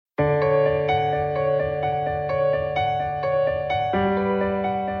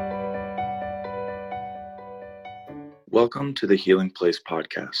Welcome to the Healing Place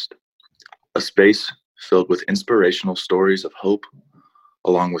podcast, a space filled with inspirational stories of hope,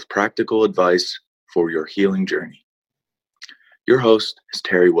 along with practical advice for your healing journey. Your host is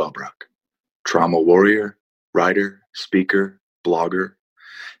Terry Wellbrock, trauma warrior, writer, speaker, blogger,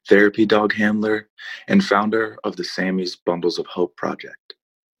 therapy dog handler, and founder of the Sammy's Bundles of Hope project.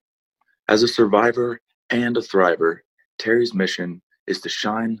 As a survivor and a thriver, Terry's mission is to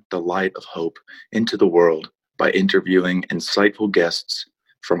shine the light of hope into the world by interviewing insightful guests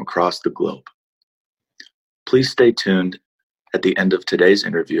from across the globe. Please stay tuned at the end of today's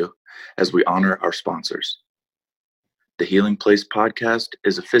interview as we honor our sponsors. The Healing Place podcast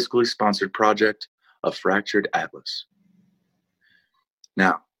is a fiscally sponsored project of Fractured Atlas.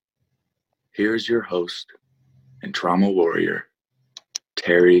 Now, here's your host and trauma warrior,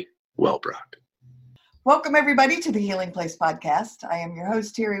 Terry Wellbrock. Welcome, everybody, to the Healing Place podcast. I am your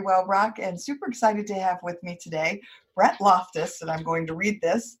host, Terry Wellbrock, and super excited to have with me today Brett Loftis, and I'm going to read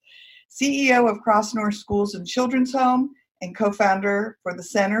this, CEO of Cross North Schools and Children's Home and co-founder for the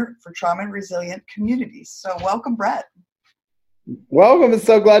Center for Trauma and Resilient Communities. So welcome, Brett. Welcome. It's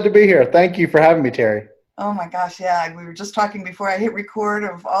so glad to be here. Thank you for having me, Terry. Oh my gosh, yeah. We were just talking before I hit record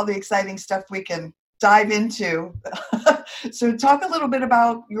of all the exciting stuff we can dive into. So talk a little bit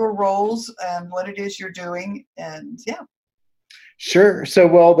about your roles and what it is you're doing, and yeah. Sure. So,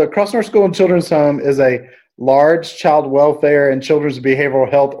 the Cross North School and Children's Home is a large child welfare and children's behavioral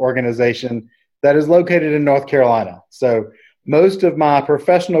health organization that is located in North Carolina. So most of my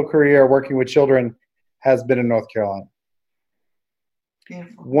professional career working with children has been in North Carolina.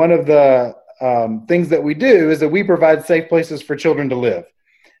 Beautiful. One of the things that we do is that we provide safe places for children to live.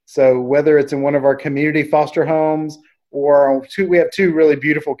 So whether it's in one of our community foster homes or we have two really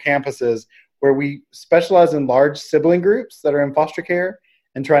beautiful campuses where we specialize in large sibling groups that are in foster care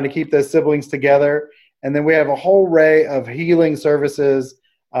and trying to keep those siblings together. And then we have a whole array of healing services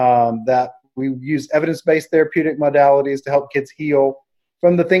that we use evidence-based therapeutic modalities to help kids heal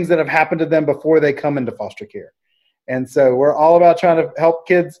from the things that have happened to them before they come into foster care. And so we're all about trying to help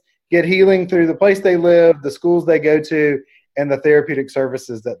kids get healing through the place they live, the schools they go to, and the therapeutic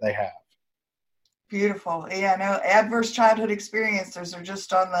services that they have. Beautiful. Yeah, no, adverse childhood experiences are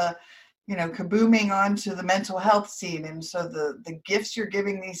just on the, kabooming onto the mental health scene. And so the gifts you're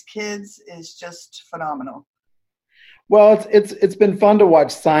giving these kids is just phenomenal. Well, it's been fun to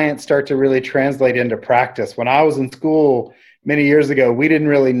watch science start to really translate into practice. When I was in school many years ago, we didn't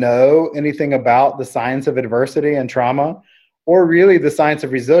really know anything about the science of adversity and trauma, or really the science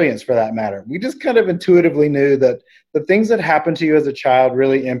of resilience for that matter. We just kind of intuitively knew that the things that happened to you as a child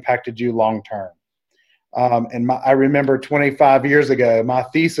really impacted you long term. I remember 25 years ago, my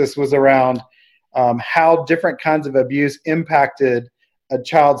thesis was around how different kinds of abuse impacted a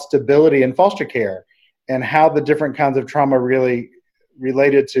child's stability in foster care and how the different kinds of trauma really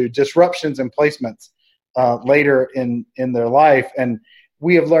related to disruptions and placements later in their life. And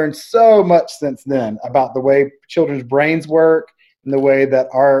we have learned so much since then about the way children's brains work and the way that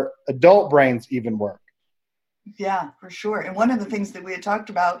our adult brains even work. Yeah, for sure. And one of the things that we had talked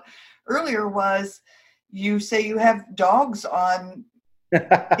about earlier was you say you have dogs on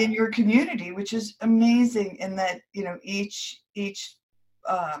in your community, which is amazing in that, each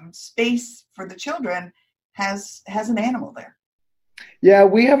space for the children has an animal there. Yeah,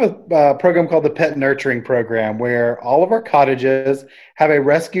 we have a program called the Pet Nurturing Program where all of our cottages have a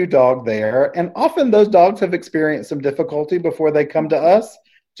rescue dog there. And often those dogs have experienced some difficulty before they come to us,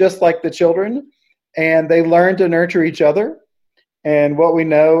 just like the children. And they learn to nurture each other. And what we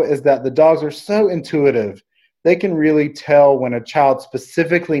know is that the dogs are so intuitive. They can really tell when a child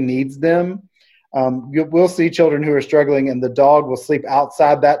specifically needs them. We'll see children who are struggling and the dog will sleep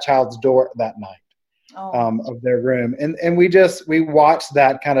outside that child's door that night. Of their room. And we watch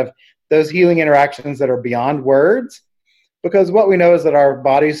that kind of those healing interactions that are beyond words, because what we know is that our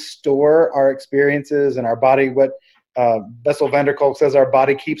bodies store our experiences, and our body, what Bessel van der Kolk says, our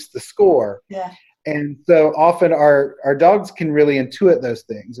body keeps the score. Yeah. And so often our dogs can really intuit those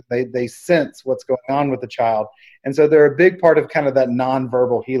things. They sense what's going on with the child. And so they're a big part of kind of that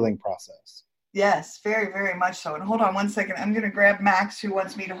nonverbal healing process. Yes, very, very much so. And hold on one second. I'm going to grab Max, who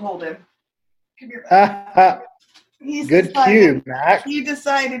wants me to hold him. Come here. Good cue, Max. He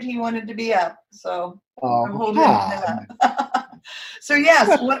decided he wanted to be up, so I'm holding him up. So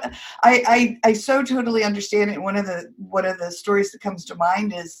yes, I so totally understand it. One of the stories that comes to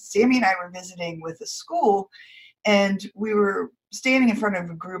mind is Sammy and I were visiting with a school, and we were standing in front of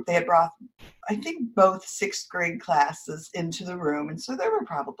a group. They had brought, I think, both sixth grade classes into the room, and so there were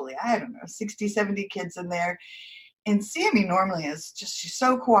probably, 60, 70 kids in there. And Sammy normally she's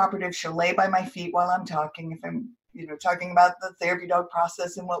so cooperative. She'll lay by my feet while I'm talking. If I'm talking about the therapy dog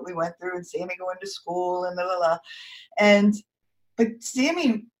process and what we went through, and Sammy going to school and but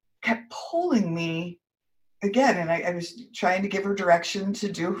Sammy kept pulling me again, and I was trying to give her direction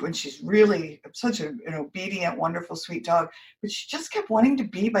to do when she's really such an obedient, wonderful, sweet dog, but she just kept wanting to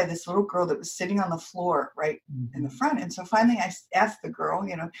be by this little girl that was sitting on the floor right in the front. And so finally I asked the girl,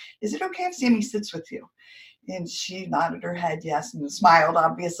 is it okay if Sammy sits with you? And she nodded her head yes and smiled,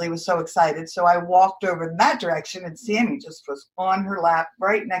 obviously, was so excited. So I walked over in that direction, and Sammy just was on her lap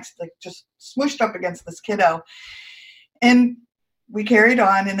right next, like just smushed up against this kiddo. And we carried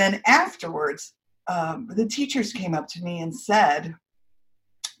on, and then afterwards, the teachers came up to me and said,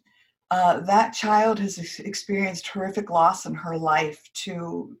 that child has experienced horrific loss in her life.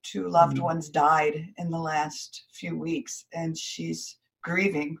 Two loved ones died in the last few weeks, and she's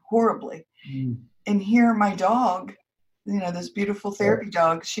grieving horribly. And here my dog, this beautiful therapy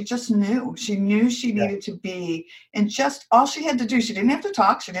dog, she just knew. She knew she needed to be, and just all she had to do, she didn't have to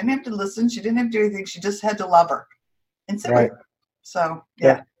talk, she didn't have to listen, she didn't have to do anything, she just had to love her and sit with her. So,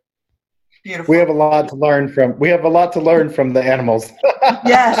 beautiful. We have a lot to learn from the animals.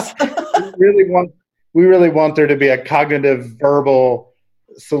 Yes. we really want there to be a cognitive, verbal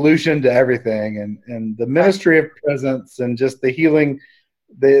solution to everything, and the ministry of presence, and just the healing,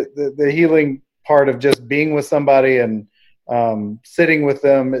 the healing part of just being with somebody and sitting with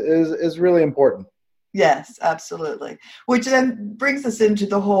them is really important. Yes, absolutely. Which then brings us into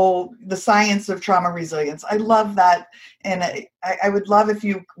the science of trauma resilience. I love that. And I would love if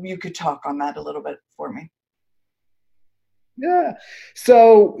you could talk on that a little bit for me. Yeah.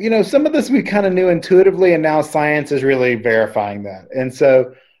 So, some of this we kind of knew intuitively, and now science is really verifying that. And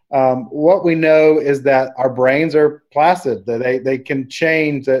so what we know is that our brains are plastic, that they can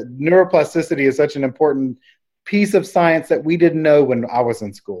change. That neuroplasticity is such an important piece of science that we didn't know when I was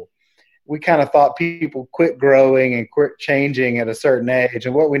in school. We kind of thought people quit growing and quit changing at a certain age.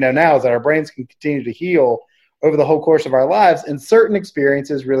 And what we know now is that our brains can continue to heal over the whole course of our lives, and certain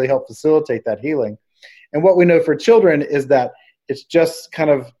experiences really help facilitate that healing. And what we know for children is that it's just kind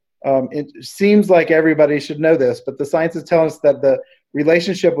of, it seems like everybody should know this, but the science is telling us that the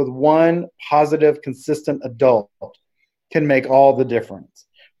relationship with one positive, consistent adult can make all the difference,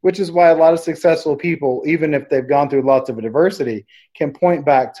 which is why a lot of successful people, even if they've gone through lots of adversity, can point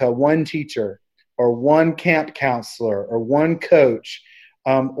back to one teacher or one camp counselor or one coach,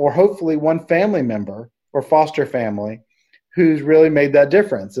 or hopefully one family member or foster family who's really made that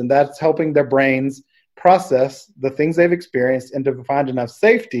difference. And that's helping their brains process the things they've experienced and to find enough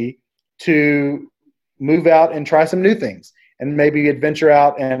safety to move out and try some new things and maybe adventure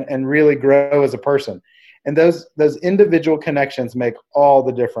out and really grow as a person. And those individual connections make all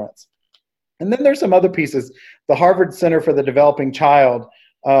the difference. And then there's some other pieces. The Harvard Center for the Developing Child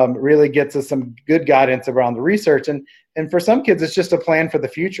really gets us some good guidance around the research. And for some kids, it's just a plan for the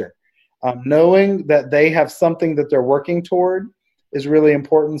future. Knowing that they have something that they're working toward is really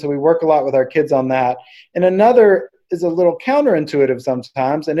important. So we work a lot with our kids on that. And another is a little counterintuitive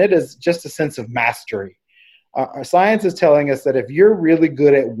sometimes, and it is just a sense of mastery. Our science is telling us that if you're really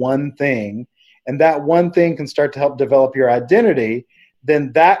good at one thing, and that one thing can start to help develop your identity,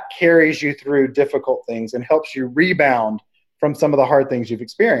 then that carries you through difficult things and helps you rebound from some of the hard things you've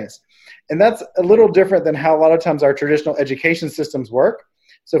experienced. And that's a little different than how a lot of times our traditional education systems work.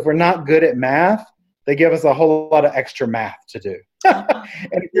 So if we're not good at math, they give us a whole lot of extra math to do.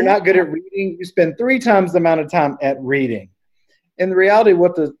 And if you're not good at reading, you spend 3 times the amount of time at reading. In reality,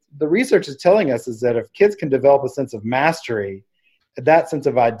 what the research is telling us is that if kids can develop a sense of mastery, that sense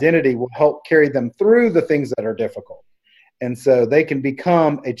of identity will help carry them through the things that are difficult. And so they can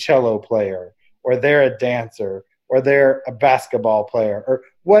become a cello player, or they're a dancer, or they're a basketball player, or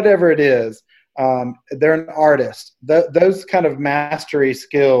whatever it is. They're an artist. Those kind of mastery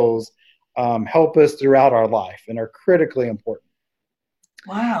skills help us throughout our life and are critically important.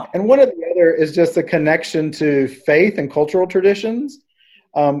 Wow. And one of the other is just a connection to faith and cultural traditions.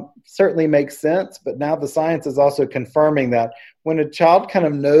 Certainly makes sense, but now the science is also confirming that when a child kind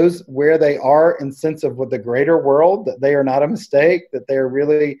of knows where they are in sense of with the greater world, that they are not a mistake, that they're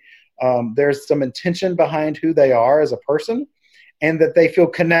really, there's some intention behind who they are as a person, and that they feel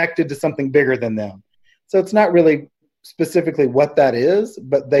connected to something bigger than them. So it's not really specifically what that is,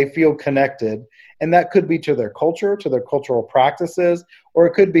 but they feel connected. And that could be to their culture, to their cultural practices, or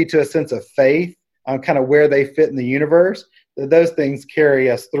it could be to a sense of faith on kind of where they fit in the universe. Those things carry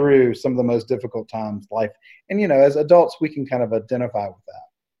us through some of the most difficult times in life. And, as adults, we can kind of identify with that.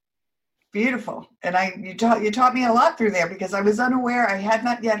 Beautiful. And you taught me a lot through there, because I was unaware. I had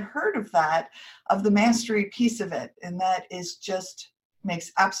not yet heard of that, of the mastery piece of it. And that is just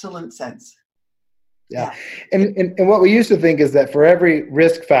makes absolute sense. Yeah. And what we used to think is that for every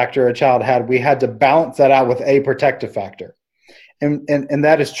risk factor a child had, we had to balance that out with a protective factor. And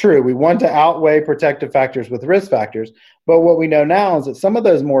that is true. We want to outweigh protective factors with risk factors. But what we know now is that some of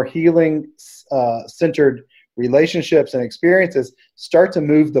those more healing centered relationships and experiences start to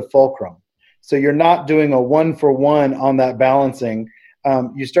move the fulcrum. So you're not doing a 1-for-1 on that balancing.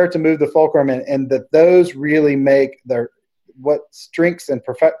 You start to move the fulcrum, and that those really make what strengths and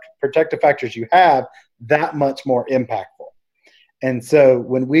protective factors you have that much more impactful. And so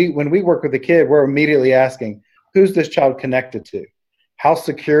when we work with a kid, we're immediately asking, who's this child connected to? How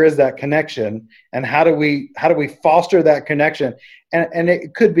secure is that connection? And how do we foster that connection? And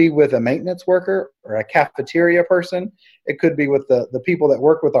it could be with a maintenance worker or a cafeteria person. It could be with the people that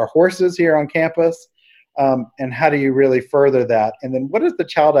work with our horses here on campus. And how do you really further that? And then what does the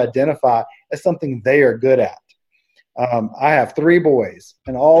child identify as something they are good at? I have 3 boys,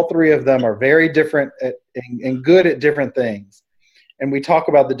 and all 3 of them are very different and good at different things. And we talk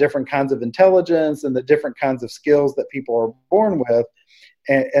about the different kinds of intelligence and the different kinds of skills that people are born with.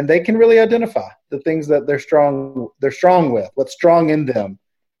 And they can really identify the things that they're strong with, what's strong in them.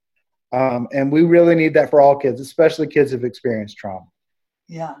 And we really need that for all kids, especially kids who've experienced trauma.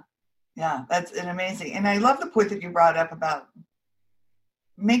 Yeah. Yeah, that's an amazing. And I love the point that you brought up about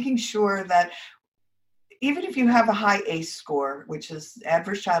making sure that even if you have a high ACE score, which is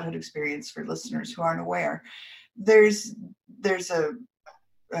adverse childhood experience for listeners who aren't aware, there's a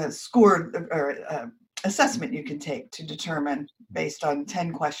score or assessment you can take to determine based on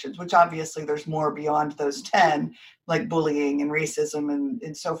 10 questions, which obviously there's more beyond those 10, like bullying and racism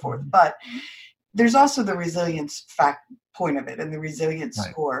and so forth. But there's also the resilience point of it and the resilience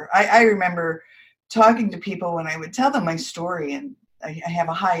score. I remember talking to people when I would tell them my story, and I have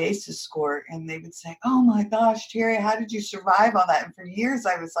a high ACEs score, and they would say, "Oh my gosh, Terry, how did you survive all that?" And for years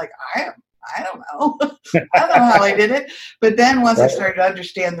I was like, I don't know. I don't know how I did it. But then once I started to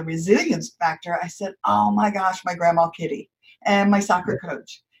understand the resilience factor, I said, oh my gosh, my grandma Kitty and my soccer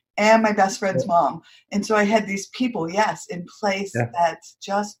coach and my best friend's mom. And so I had these people, in place that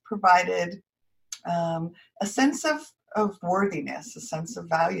just provided a sense of worthiness, a sense of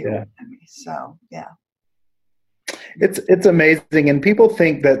value in me. So, It's amazing. And people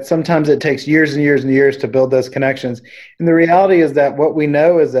think that sometimes it takes years and years and years to build those connections. And the reality is that what we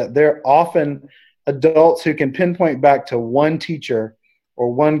know is that there are often adults who can pinpoint back to one teacher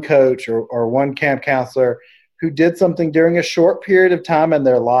or one coach or one camp counselor who did something during a short period of time in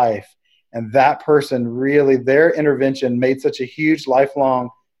their life. And that person really, their intervention made such a huge lifelong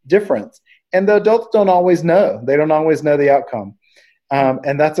difference. And the adults don't always know. They don't always know the outcome.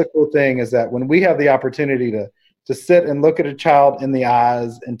 And that's a cool thing, is that when we have the opportunity to sit and look at a child in the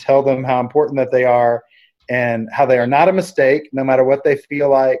eyes and tell them how important that they are and how they are not a mistake, no matter what they feel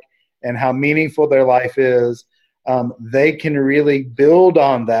like, and how meaningful their life is, they can really build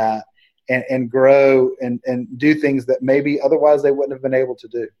on that and grow and do things that maybe otherwise they wouldn't have been able to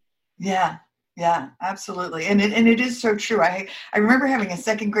do. Yeah, absolutely. And it is so true. I remember having a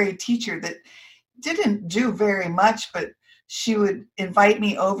second grade teacher that didn't do very much, but she would invite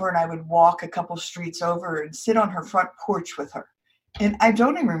me over, and I would walk a couple streets over and sit on her front porch with her. And I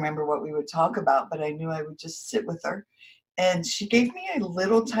don't even remember what we would talk about, but I knew I would just sit with her. And she gave me a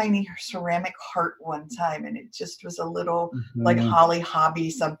little tiny ceramic heart one time, and it just was a little like Holly Hobby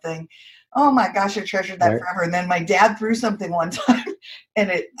something. Oh my gosh, I treasured that forever. And then my dad threw something one time,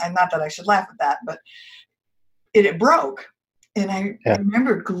 and not that I should laugh at that, but it broke. And I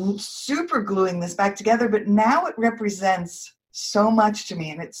remember super gluing this back together, but now it represents so much to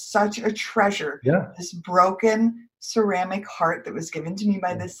me, and it's such a treasure. This broken ceramic heart that was given to me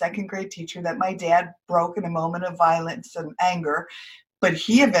by this second grade teacher that my dad broke in a moment of violence and anger, but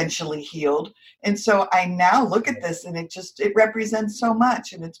he eventually healed. And so I now look at this, and it represents so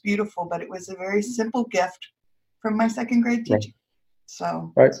much, and it's beautiful, but it was a very simple gift from my second grade teacher.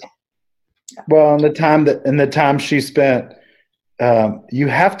 So, well, in the time she spent, you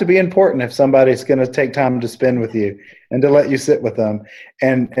have to be important if somebody's going to take time to spend with you and to let you sit with them.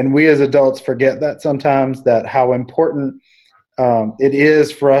 And we as adults forget that sometimes, that how important it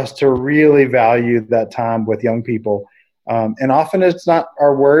is for us to really value that time with young people. And often it's not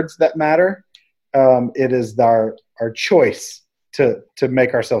our words that matter. It is our choice to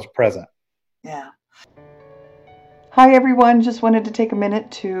make ourselves present. Yeah. Hi, everyone. Just wanted to take a minute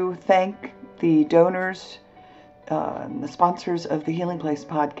to thank the donors, the sponsors of the Healing Place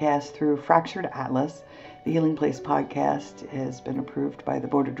podcast through Fractured Atlas. The Healing Place podcast has been approved by the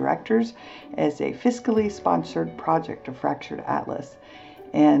board of directors as a fiscally sponsored project of Fractured Atlas,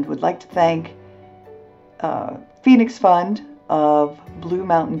 and would like to thank Phoenix Fund, of Blue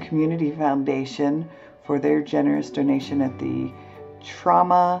Mountain Community Foundation for their generous donation at the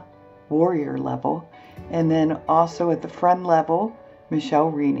Trauma Warrior level, and then also at the Friend level,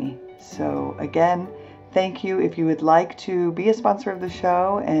 Michelle Reaney. So again, thank you. If you would like to be a sponsor of the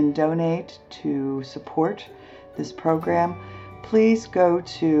show and donate to support this program, please go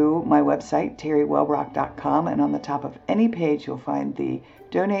to my website, terrywellbrock.com, and on the top of any page you'll find the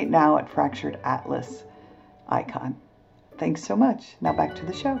Donate Now at Fractured Atlas icon. Thanks so much. Now back to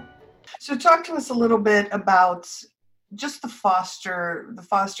the show. So talk to us a little bit about just the foster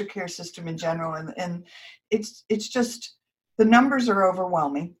care system in general, and it's just the numbers are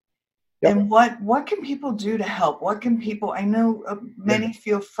overwhelming. Yep. And what can people do to help? What can people? I know many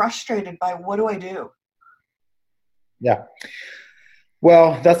feel frustrated by what do I do? Yeah.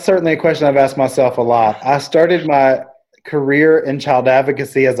 Well, that's certainly a question I've asked myself a lot. I started my career in child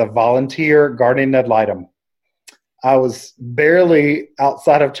advocacy as a volunteer guardian ad litem. I was barely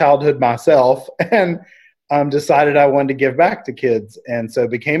outside of childhood myself and decided I wanted to give back to kids. And so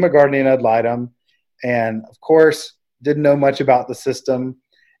became a guardian ad litem, and of course didn't know much about the system,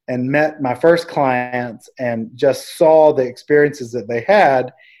 and met my first clients and just saw the experiences that they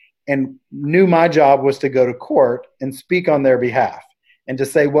had and knew my job was to go to court and speak on their behalf and to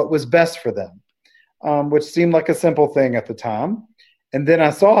say what was best for them, which seemed like a simple thing at the time. And then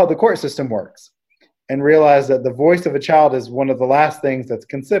I saw how the court system works and realized that the voice of a child is one of the last things that's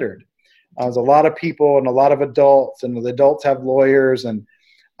considered. There's a lot of people and a lot of adults, and the adults have lawyers and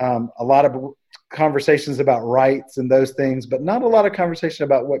a lot of conversations about rights and those things, but not a lot of conversation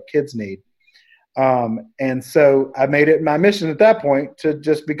about what kids need. And so I made it my mission at that point to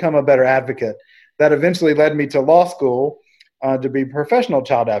just become a better advocate. That eventually led me to law school to be a professional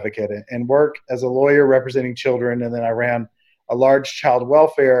child advocate and work as a lawyer representing children. And then I ran a large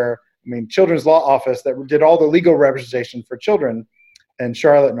children's law office that did all the legal representation for children in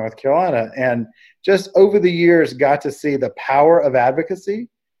Charlotte, North Carolina. And just over the years got to see the power of advocacy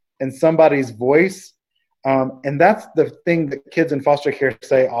and somebody's voice. And that's the thing that kids in foster care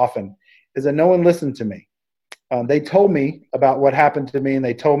say often, is that no one listened to me. They told me about what happened to me, and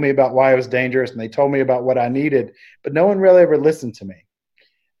they told me about why I was dangerous, and they told me about what I needed, but no one really ever listened to me.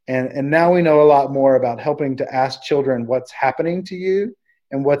 And now we know a lot more about helping to ask children what's happening to you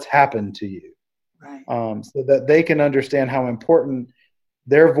and what's happened to you. Right. So that they can understand how important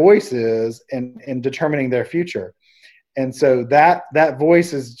their voice is in determining their future. And so that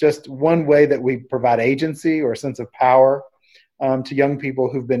voice is just one way that we provide agency or a sense of power to young people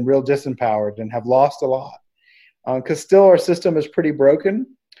who've been real disempowered and have lost a lot. Because still our system is pretty broken.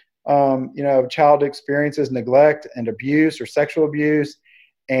 Child experiences neglect and abuse or sexual abuse,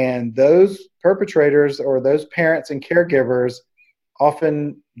 and those perpetrators or those parents and caregivers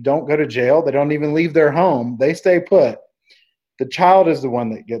often don't go to jail. They don't even leave their home. They stay put. The child is the one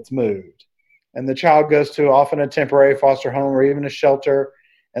that gets moved, and the child goes to often a temporary foster home or even a shelter,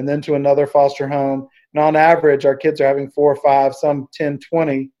 and then to another foster home. And on average, our kids are having 4 or 5, some 10,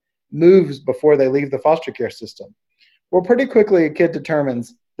 20 moves before they leave the foster care system. Well, pretty quickly, a kid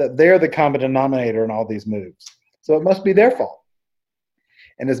determines that they're the common denominator in all these moves. So it must be their fault.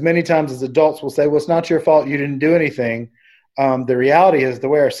 And as many times as adults will say, well, it's not your fault, you didn't do anything. The reality is the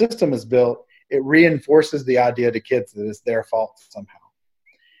way our system is built, it reinforces the idea to kids that it's their fault somehow.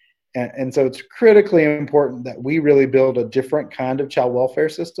 And so it's critically important that we really build a different kind of child welfare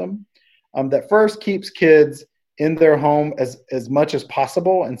system that first keeps kids in their home as much as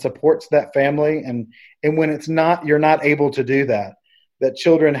possible and supports that family. And when you're not able to do that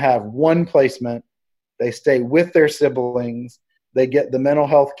children have one placement, they stay with their siblings, they get the mental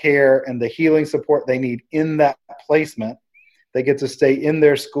health care and the healing support they need in that placement. They get to stay in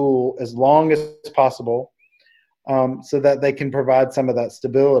their school as long as possible so that they can provide some of that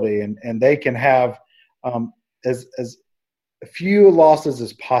stability and they can have as few losses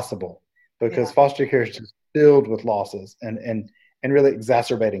as possible, because foster care is just filled with losses and really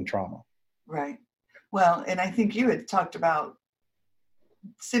exacerbating trauma. Right. Well, and I think you had talked about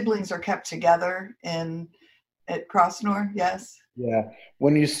siblings are kept together at Crossnor, yes? Yeah.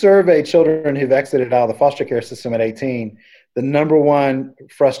 When you survey children who've exited out of the foster care system at 18, the number one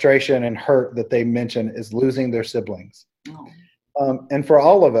frustration and hurt that they mention is losing their siblings. Oh. And for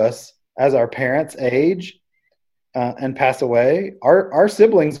all of us, as our parents age and pass away, our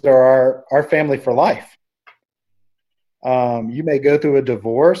siblings are our family for life. You may go through a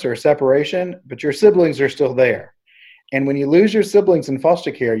divorce or a separation, but your siblings are still there. And when you lose your siblings in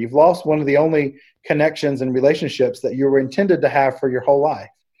foster care, you've lost one of the only connections and relationships that you were intended to have for your whole life.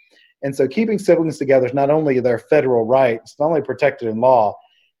 And so keeping siblings together is not only their federal right, it's not only protected in law,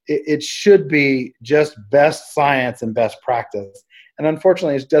 it should be just best science and best practice. And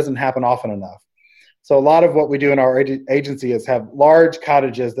unfortunately, it doesn't happen often enough. So a lot of what we do in our agency is have large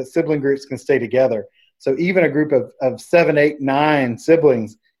cottages that sibling groups can stay together. So even a group of 7, 8, 9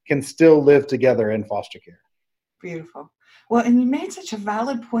 siblings can still live together in foster care. Beautiful. Well, and you made such a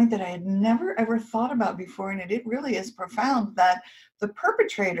valid point that I had never, ever thought about before. And it really is profound that the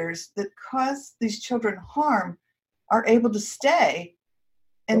perpetrators that cause these children harm are able to stay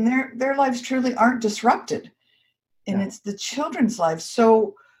and their lives truly aren't disrupted. And it's the children's lives.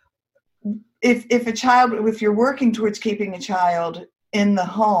 So if you're working towards keeping a child in the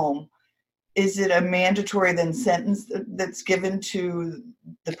home, is it a mandatory then sentence that's given to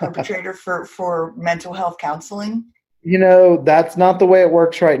the perpetrator for mental health counseling? That's not the way it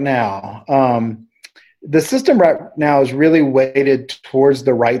works right now. The system right now is really weighted towards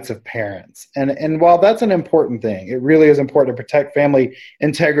the rights of parents. And while that's an important thing, it really is important to protect family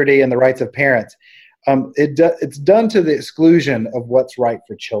integrity and the rights of parents. It's done to the exclusion of what's right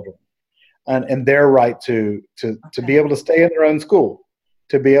for children and their right to be able to stay in their own school,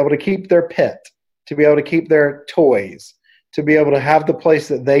 to be able to keep their pet, to be able to keep their toys, to be able to have the place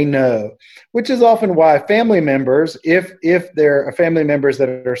that they know, which is often why family members, if there are family members that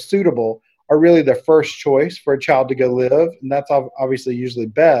are suitable, are really the first choice for a child to go live. And that's obviously usually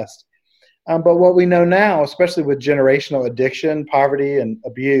best. But what we know now, especially with generational addiction, poverty, and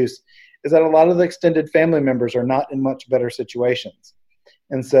abuse, is that a lot of the extended family members are not in much better situations.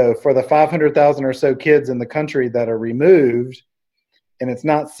 And so for the 500,000 or so kids in the country that are removed and it's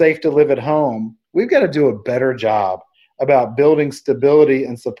not safe to live at home, we've got to do a better job about building stability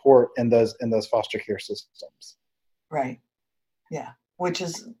and support in those foster care systems. Right. Yeah. Which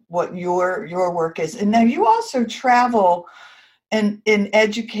is what your work is. And now you also travel and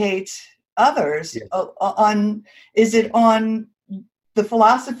educate others on the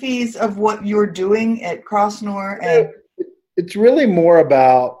philosophies of what you're doing at Crossnor? And it's really more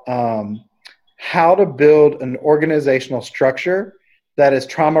about how to build an organizational structure that is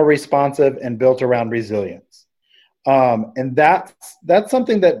trauma responsive and built around resilience. And that's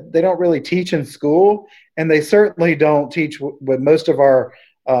something that they don't really teach in school, and they certainly don't teach with most of our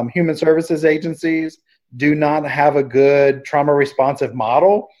human services agencies do not have a good trauma responsive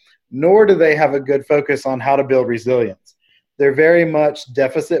model, nor do they have a good focus on how to build resilience. They're very much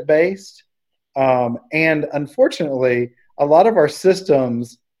deficit based. And unfortunately, a lot of our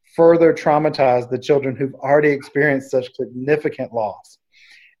systems further traumatize the children who've already experienced such significant loss.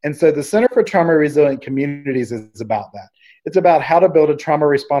 And so the Center for Trauma Resilient Communities is about that. It's about how to build a trauma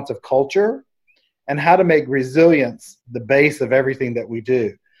responsive culture and how to make resilience the base of everything that we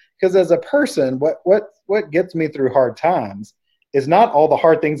do. Because as a person, what gets me through hard times is not all the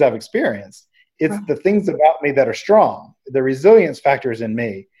hard things I've experienced. It's the things about me that are strong. The resilience factors in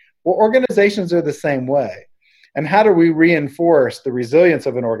me. Well, organizations are the same way. And how do we reinforce the resilience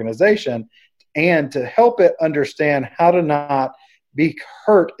of an organization and to help it understand how to not be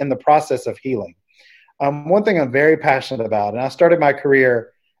hurt in the process of healing? One thing I'm very passionate about, and I started my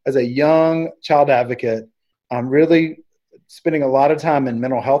career as a young child advocate. I'm really spending a lot of time in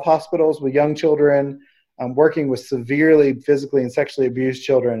mental health hospitals with young children. I'm working with severely physically and sexually abused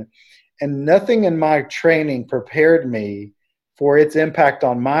children. And nothing in my training prepared me for its impact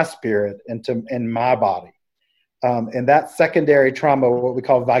on my spirit and my body. And that secondary trauma, what we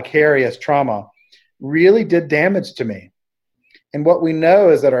call vicarious trauma, really did damage to me. And what we know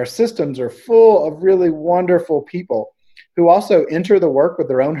is that our systems are full of really wonderful people who also enter the work with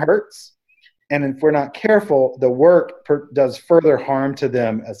their own hurts. And if we're not careful, the work does further harm to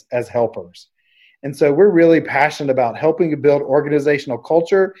them as helpers. And so we're really passionate about helping to build organizational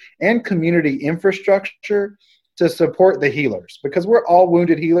culture and community infrastructure to support the healers, because we're all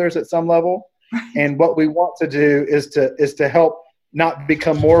wounded healers at some level. And what we want to do is to help not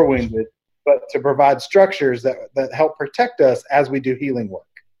become more wounded, but to provide structures that help protect us as we do healing work.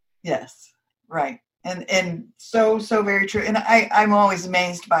 Yes, right. And so very true. And I'm always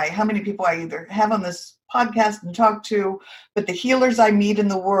amazed by how many people I either have on this podcast and talk to, but the healers I meet in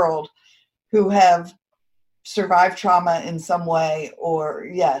the world who have survived trauma in some way, or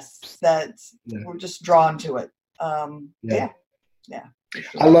we're just drawn to it. Yeah.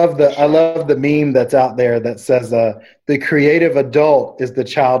 I love the meme that's out there that says the creative adult is the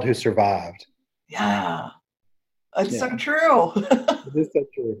child who survived. Yeah. It's so true.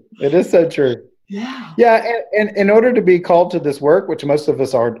 It is so true. Yeah. Yeah. And in order to be called to this work, which most of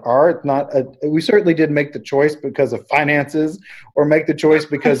us are we certainly didn't make the choice because of finances or make the choice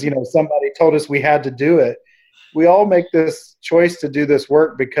because, somebody told us we had to do it. we all make this choice to do this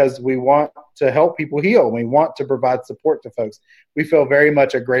work because we want to help people heal. We want to provide support to folks. We feel very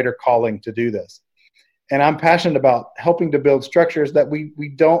much a greater calling to do this. And I'm passionate about helping to build structures that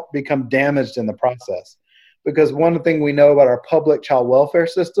we don't become damaged in the process. Because one thing we know about our public child welfare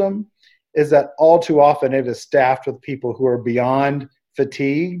system is that all too often it is staffed with people who are beyond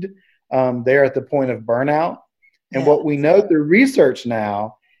fatigued. They're at the point of burnout. And what we know through research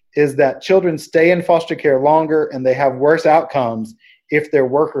now is that children stay in foster care longer and they have worse outcomes if their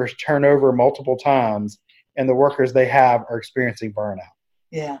workers turn over multiple times and the workers they have are experiencing burnout.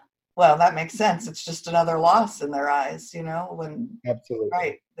 Yeah. Well, that makes sense. It's just another loss in their eyes, when absolutely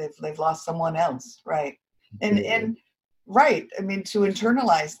right. They've lost someone else. Right. And right. I mean, to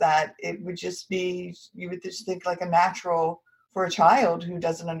internalize that, it would just be, you would just think like a natural for a child who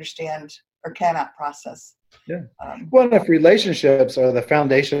doesn't understand or cannot process. Yeah. Well, if relationships are the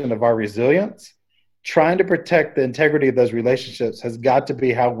foundation of our resilience, trying to protect the integrity of those relationships has got to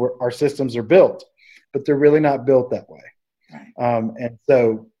be how our systems are built, but they're really not built that way. Right. And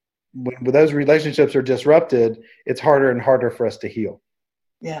so when those relationships are disrupted, it's harder and harder for us to heal.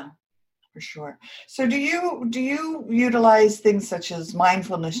 Yeah, for sure. So do you utilize things such as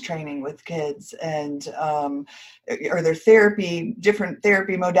mindfulness training with kids, and are there different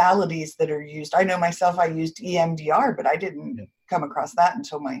therapy modalities that are used? I know myself, I used EMDR, but I didn't come across that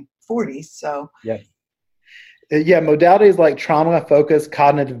until my 40s. So yeah, modalities like trauma-focused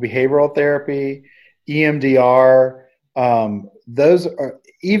cognitive behavioral therapy, EMDR, those are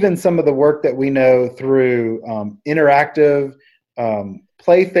even some of the work that we know through interactive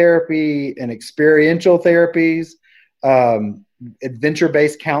play therapy and experiential therapies,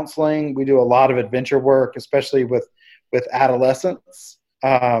 adventure-based counseling. We do a lot of adventure work, especially with adolescents.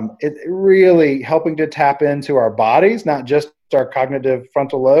 It really helping to tap into our bodies, not just our cognitive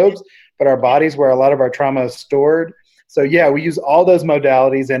frontal lobes, but our bodies where a lot of our trauma is stored. So yeah, we use all those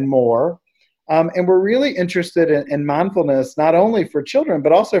modalities and more. And we're really interested in mindfulness, not only for children,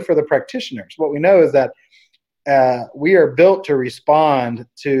 but also for the practitioners. What we know is that we are built to respond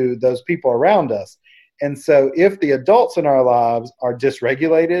to those people around us. And so if the adults in our lives are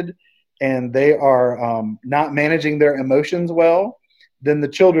dysregulated and they are not managing their emotions well, then the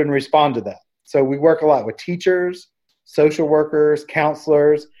children respond to that. So we work a lot with teachers, social workers,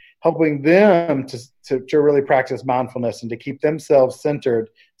 counselors, helping them to really practice mindfulness and to keep themselves centered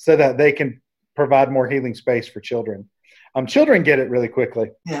so that they can provide more healing space for children. Children get it really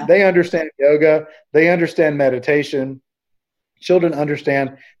quickly. Yeah. They understand yoga. They understand meditation. Children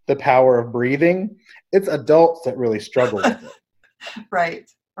understand the power of breathing. It's adults that really struggle with it. Right.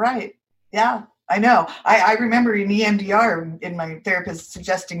 Yeah, I know. I remember in EMDR, in my therapist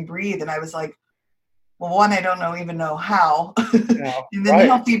suggesting breathe, and I was like, well, one, I don't even know how. Yeah, and then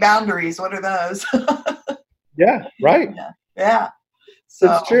healthy boundaries, what are those? Yeah, right. Yeah.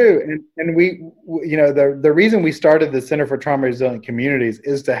 So. It's true. And we the reason we started the Center for Trauma Resilient Communities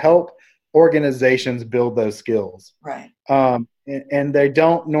is to help organizations build those skills. Right. And they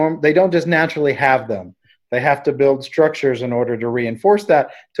don't just naturally have them. They have to build structures in order to reinforce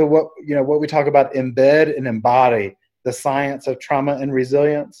that to what we talk about, embed and embody the science of trauma and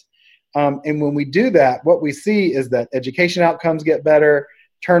resilience. And when we do that, what we see is that education outcomes get better,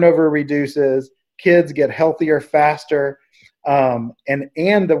 turnover reduces, kids get healthier faster, and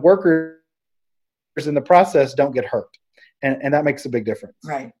the workers in the process don't get hurt, and that makes a big difference.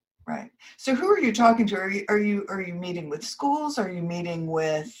 Right. So who are you talking to? Are you meeting with schools? Are you meeting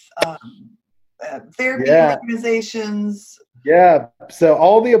with therapy organizations? Yeah. So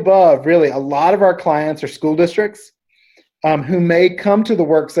all the above, really. A lot of our clients are school districts who may come to the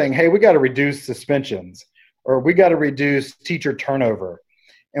work saying, "Hey, we got to reduce suspensions, or we got to reduce teacher turnover."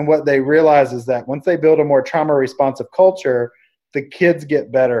 And what they realize is that once they build a more trauma-responsive culture, the kids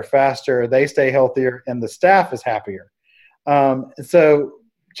get better faster, they stay healthier, and the staff is happier. So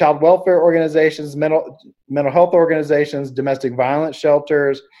child welfare organizations, mental health organizations, domestic violence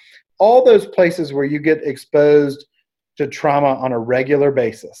shelters, all those places where you get exposed to trauma on a regular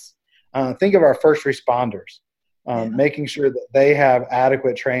basis. Think of our first responders, making sure that they have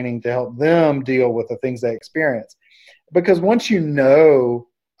adequate training to help them deal with the things they experience. Because once you know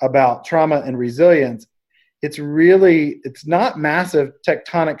about trauma and resilience, it's not massive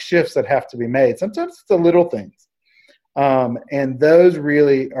tectonic shifts that have to be made. Sometimes it's the little things. And those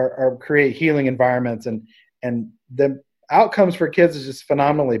really are create healing environments, and the outcomes for kids is just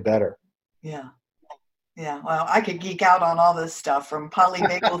phenomenally better. Yeah. Yeah, well, I could geek out on all this stuff from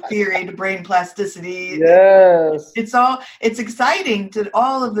polyvagal theory to brain plasticity. Yes. It's exciting that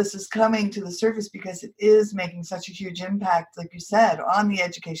all of this is coming to the surface because it is making such a huge impact, like you said, on the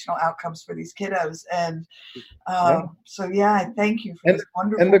educational outcomes for these kiddos. And so, yeah, I thank you for this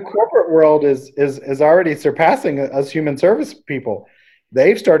wonderful And the corporate world is already surpassing us human service people.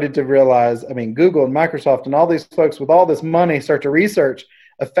 They've started to realize, I mean, Google and Microsoft and all these folks with all this money start to research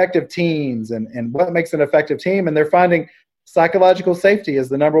effective teams and what makes an effective team. And they're finding psychological safety is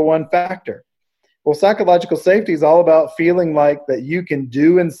the number one factor. Well, psychological safety is all about feeling like that you can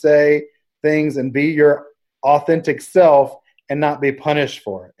do and say things and be your authentic self and not be punished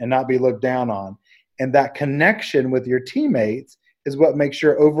for it and not be looked down on. And that connection with your teammates is what makes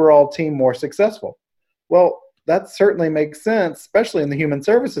your overall team more successful. Well, that certainly makes sense, especially in the human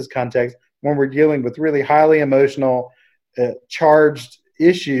services context when we're dealing with really highly emotional, charged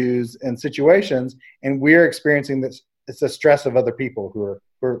issues and situations, and we're experiencing this. It's the stress of other people who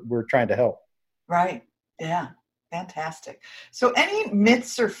we're trying to help. Right. Yeah. Fantastic. So, any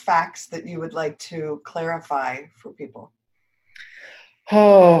myths or facts that you would like to clarify for people?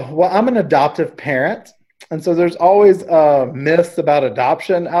 Oh, well, I'm an adoptive parent, and so there's always myths about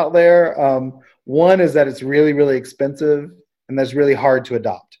adoption out there. One is that it's really, really expensive, and that's really hard to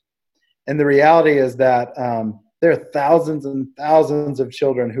adopt. And the reality is that there are thousands and thousands of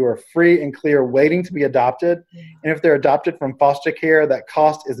children who are free and clear waiting to be adopted. And if they're adopted from foster care, that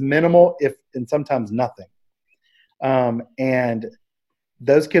cost is minimal, and sometimes nothing. And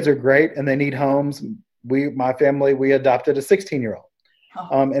those kids are great and they need homes. My family, we adopted a 16-year-old.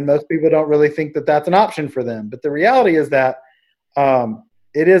 And most people don't really think that that's an option for them. But the reality is that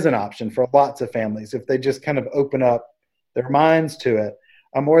it is an option for lots of families if they just kind of open up their minds to it.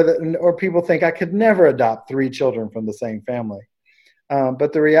 Or people think I could never adopt 3 children from the same family.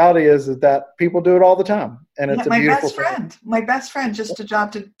 But the reality is that people do it all the time. And it's a beautiful thing. My best friend just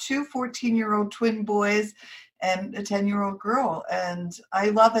adopted 2 14-year-old twin boys and a 10-year-old girl. And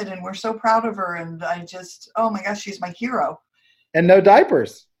I love it. And we're so proud of her. And oh my gosh, she's my hero. And no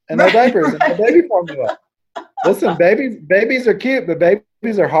diapers. And no diapers. And no baby formula. Listen, babies are cute, but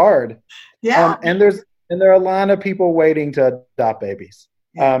babies are hard. Yeah. And there are a line of people waiting to adopt babies.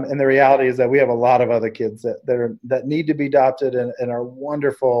 And the reality is that we have a lot of other kids that need to be adopted and are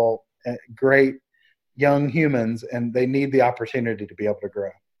wonderful, great young humans, and they need the opportunity to be able to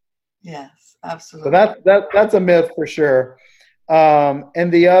grow. Yes, absolutely. So that's a myth for sure.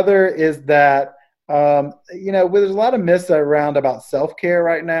 And the other is that there's a lot of myths around about self-care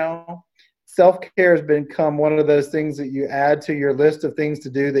right now. Self-care has become one of those things that you add to your list of things to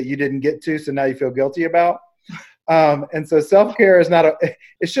do that you didn't get to, so now you feel guilty about. And so self-care is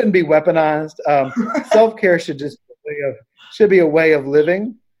it shouldn't be weaponized. Self-care should be a way of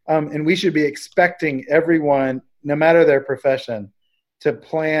living. And we should be expecting everyone, no matter their profession, to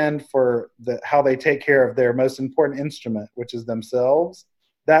plan for how they take care of their most important instrument, which is themselves.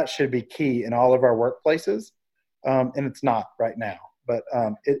 That should be key in all of our workplaces. And it's not right now, but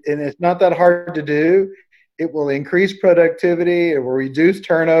it's not that hard to do. It will increase productivity. It will reduce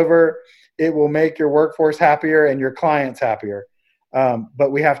turnover. It will make your workforce happier and your clients happier.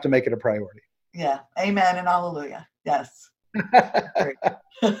 But we have to make it a priority. Yeah. Amen and hallelujah. Yes.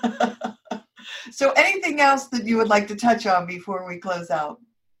 So anything else that you would like to touch on before we close out?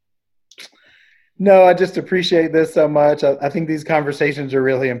 No, I just appreciate this so much. I think these conversations are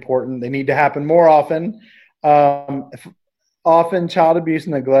really important. They need to happen more often. Often child abuse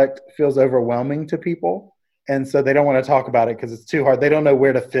and neglect feels overwhelming to people. And so they don't want to talk about it because it's too hard. They don't know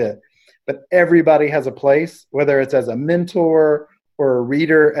where to fit. But everybody has a place, whether it's as a mentor or a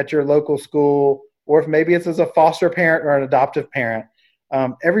reader at your local school, or if maybe it's as a foster parent or an adoptive parent.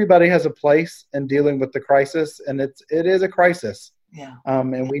 Everybody has a place in dealing with the crisis, and it is a crisis. Yeah.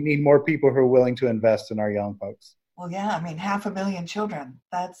 And we need more people who are willing to invest in our young folks. Well, yeah, 500,000 children.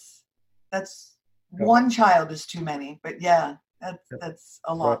 That's one child is too many, but yeah, that's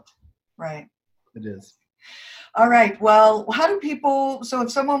a lot. Right. It is. All right. Well, so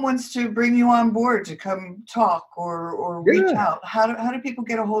if someone wants to bring you on board to come talk or reach out, how do people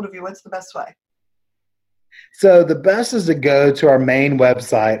get a hold of you? What's the best way? So the best is to go to our main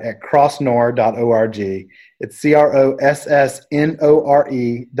website at crossnore.org. It's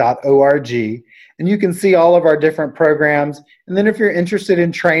CROSSNORE.org. And you can see all of our different programs. And then if you're interested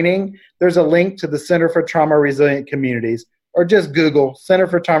in training, there's a link to the Center for Trauma Resilient Communities, or just Google Center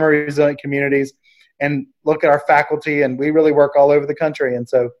for Trauma Resilient Communities and look at our faculty. And we really work all over the country. And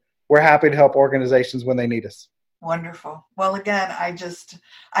so we're happy to help organizations when they need us. Wonderful. Well, again, I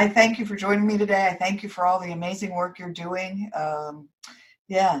thank you for joining me today. I thank you for all the amazing work you're doing.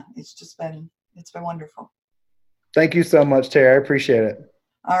 It's just been It's been wonderful. Thank you so much, Terry. I appreciate it.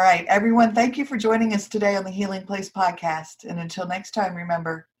 All right, everyone, thank you for joining us today on the Healing Place podcast. And until next time,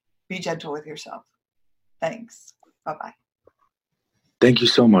 remember, be gentle with yourself. Thanks. Bye-bye. Thank you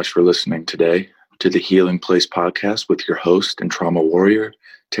so much for listening today to the Healing Place podcast with your host and trauma warrior,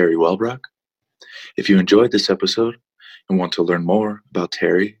 Terry Welbrock. If you enjoyed this episode and want to learn more about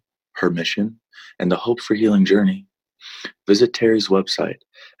Terry, her mission, and the Hope for Healing journey, visit Terry's website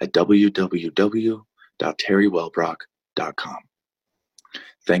at www.terrywellbrock.com.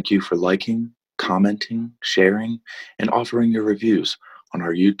 Thank you for liking, commenting, sharing, and offering your reviews on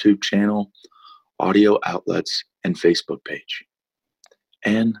our YouTube channel, audio outlets, and Facebook page.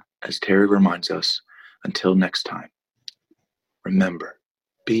 And as Terry reminds us, until next time, remember,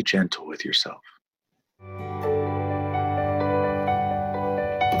 be gentle with yourself.